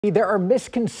There are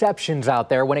misconceptions out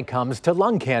there when it comes to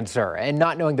lung cancer, and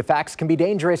not knowing the facts can be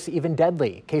dangerous, even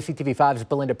deadly. KCTV5's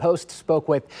Belinda Post spoke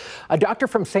with a doctor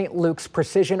from St. Luke's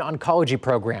Precision Oncology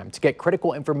program to get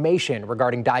critical information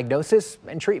regarding diagnosis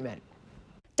and treatment.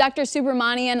 Dr.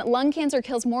 Subramanian, lung cancer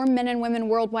kills more men and women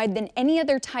worldwide than any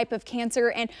other type of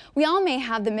cancer, and we all may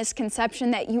have the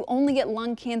misconception that you only get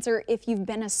lung cancer if you've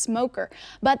been a smoker.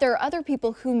 But there are other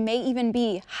people who may even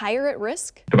be higher at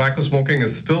risk. Tobacco smoking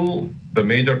is still the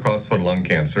major cause for lung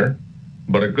cancer,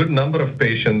 but a good number of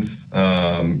patients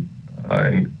can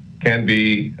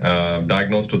be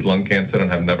diagnosed with lung cancer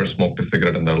and have never smoked a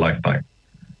cigarette in their lifetime.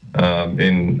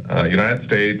 In United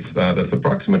States, there's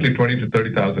approximately 20,000 to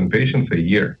 30,000 patients a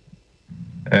year.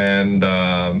 And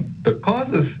the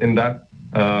causes in that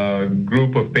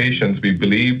group of patients we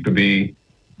believe to be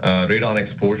radon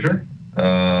exposure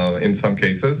in some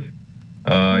cases.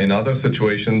 In other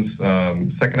situations,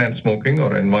 secondhand smoking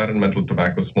or environmental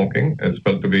tobacco smoking is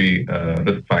felt to be a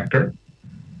risk factor.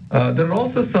 There are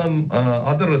also some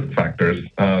other risk factors,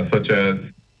 such as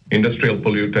industrial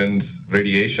pollutants,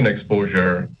 radiation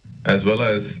exposure, as well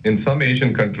as in some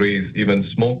Asian countries, even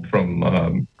smoke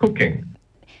from cooking.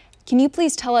 Can you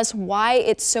please tell us why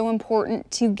it's so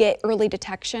important to get early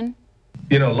detection?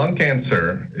 You know, lung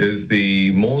cancer is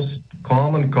the most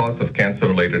common cause of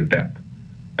cancer-related death.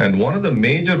 And one of the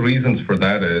major reasons for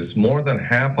that is more than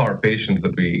half our patients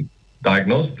that we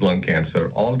diagnose with lung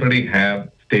cancer already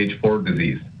have stage 4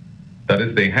 disease. That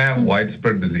is, they have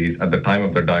widespread disease at the time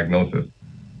of their diagnosis.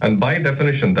 And by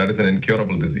definition, that is an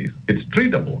incurable disease. It's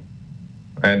treatable.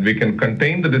 And we can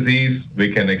contain the disease,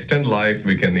 we can extend life,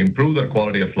 we can improve their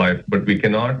quality of life, but we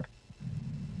cannot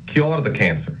cure the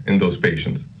cancer in those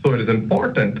patients. So it is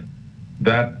important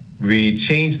that we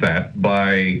change that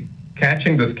by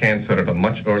catching this cancer at a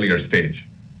much earlier stage.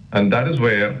 And that is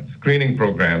where screening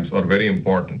programs are very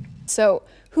important. So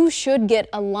who should get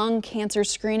a lung cancer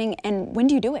screening, and when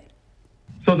do you do it?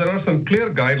 So there are some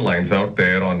clear guidelines out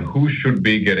there on who should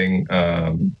be getting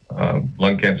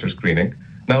lung cancer screening.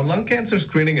 Now, lung cancer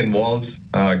screening involves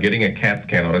getting a CAT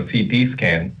scan or a CT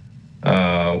scan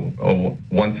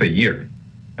once a year.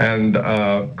 And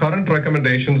current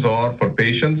recommendations are for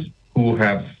patients who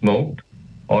have smoked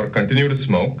or continue to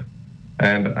smoke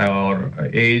and are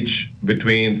age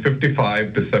between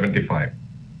 55 to 75.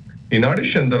 In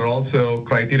addition, there are also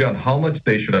criteria on how much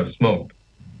they should have smoked.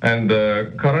 And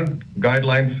the current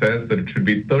guideline says that it should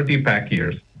be 30 pack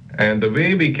years. And the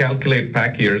way we calculate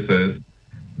pack years is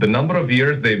the number of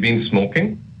years they've been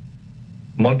smoking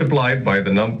multiplied by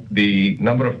the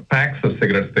number of packs of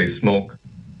cigarettes they smoke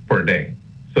per day.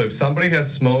 So if somebody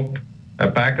has smoked a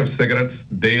pack of cigarettes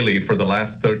daily for the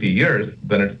last 30 years,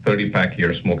 then it's 30 pack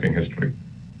year smoking history.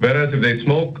 Whereas if they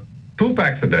smoke 2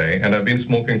 packs a day and have been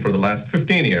smoking for the last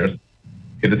 15 years,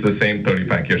 it is the same 30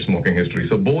 pack year smoking history.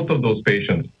 So both of those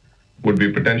patients would be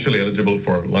potentially eligible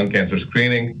for lung cancer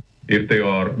screening if they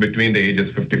are between the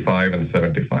ages 55 and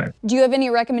 75. Do you have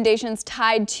any recommendations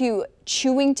tied to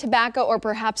chewing tobacco or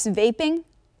perhaps vaping?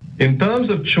 In terms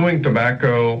of chewing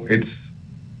tobacco, it's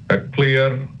a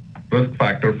clear risk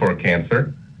factor for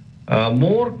cancer.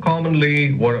 More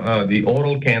commonly, the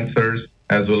oral cancers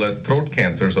as well as throat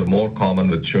cancers are more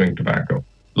common with chewing tobacco.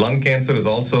 Lung cancer is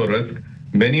also a risk.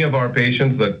 Many of our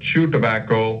patients that chew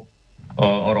tobacco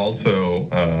are also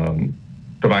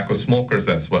tobacco smokers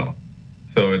as well.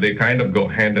 So they kind of go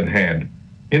hand in hand.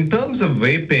 In terms of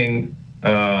vaping,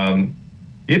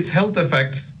 its health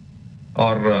effects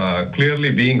are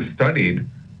clearly being studied,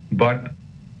 but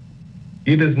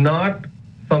it is not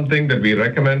something that we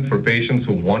recommend for patients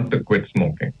who want to quit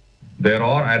smoking. There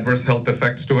are adverse health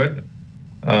effects to it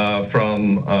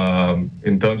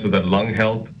in terms of the lung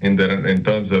health, in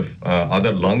terms of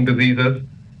other lung diseases.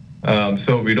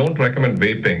 So we don't recommend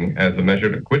vaping as a measure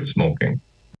to quit smoking.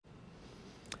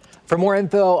 For more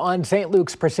info on St.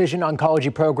 Luke's Precision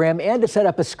Oncology program and to set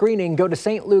up a screening, go to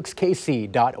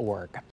stlukeskc.org.